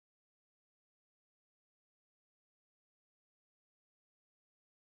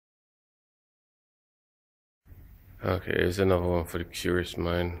Okay, here's another one for the curious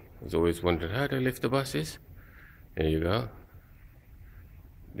mind. Has always wondered how they lift the buses. There you go.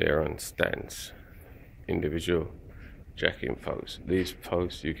 They're on stands. Individual jacking posts. These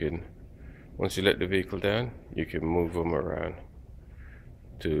posts you can, once you let the vehicle down, you can move them around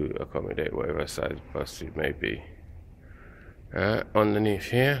to accommodate whatever size bus it may be.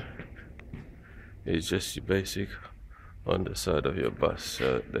 Underneath here is just your basic underside of your bus.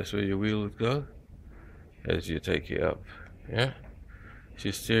 So that's where your wheels go as you take it up. Yeah, it's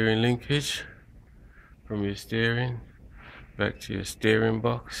your steering linkage from your steering back to your steering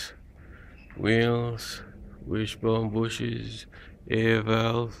box, wheels, wishbone, bushes, air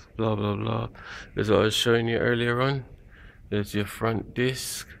valves, blah blah blah. That's what I was showing you earlier on. There's your front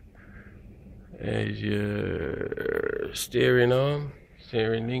disc, there's your steering arm,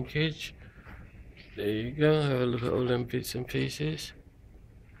 steering linkage. There you go, have a look at all them bits and pieces.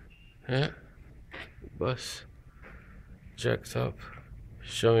 Yeah, bus jacked up,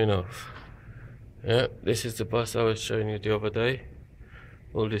 showing off. Yeah, this is the bus I was showing you the other day.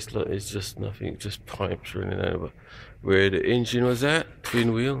 All this lot is just nothing, just pipes running over. Where the engine was at,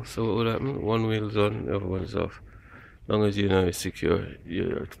 twin wheel, so what will happen? One wheel's on, the other one's off. As long as you know it's secure,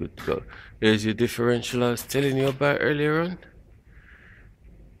 you're good to go. There's your differential I was telling you about earlier on.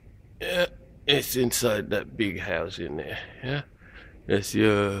 Yeah, it's inside that big house in there. Yeah, that's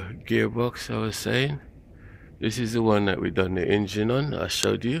your gearbox I was saying. This is the one that we done the engine on, I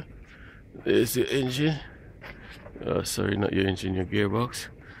showed you. There's the engine. Sorry, not your engine, your gearbox.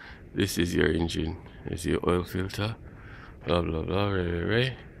 This is your engine. There's your oil filter. Blah blah blah.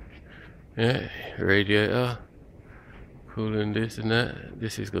 Yeah, radiator. Cooling this and that.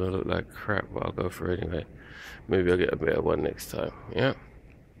 This is gonna look like crap, but I'll go for it anyway. Maybe I'll get a better one next time. Yeah.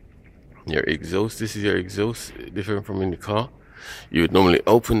 Your exhaust. This is your exhaust, different from in the car. You would normally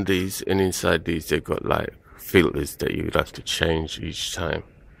open these, and inside these they've got like filters that you would have to change each time.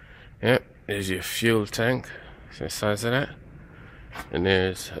 Yeah, there's your fuel tank, the size of that, and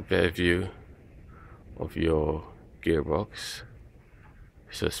there's a better view of your gearbox,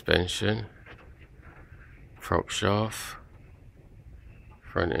 suspension, prop shaft,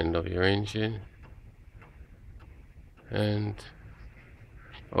 front end of your engine, and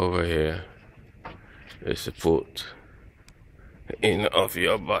over here the support in of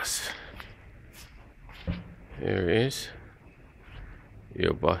your bus. Here it is,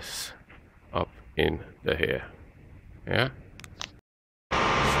 your bus up in the here. Yeah,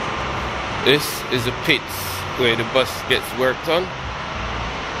 this is a pit where the bus gets worked on.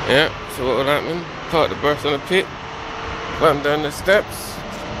 Yeah, so what will happen? Park the bus on the pit, climb down the steps,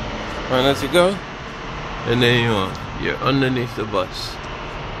 and as you go, and there you are, you're underneath the bus,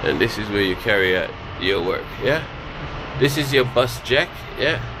 and this is where you carry out your work. Yeah, this is your bus jack.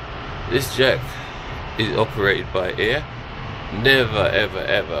 Yeah, this jack is operated by air. Never ever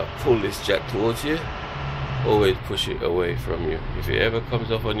ever pull this jack towards you, always push it away from you. If it ever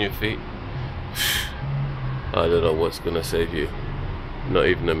comes off on your feet, I don't know what's gonna save you, not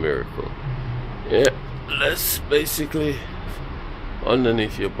even a miracle. Yeah, that's basically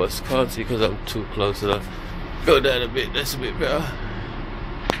underneath your bus. Can't see because I'm too close enough. Go down a bit, that's a bit better.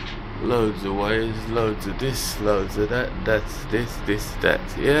 Loads of wires, loads of this, loads of that, that's this, that.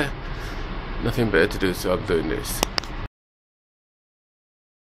 Yeah, nothing better to do, so I'm doing this.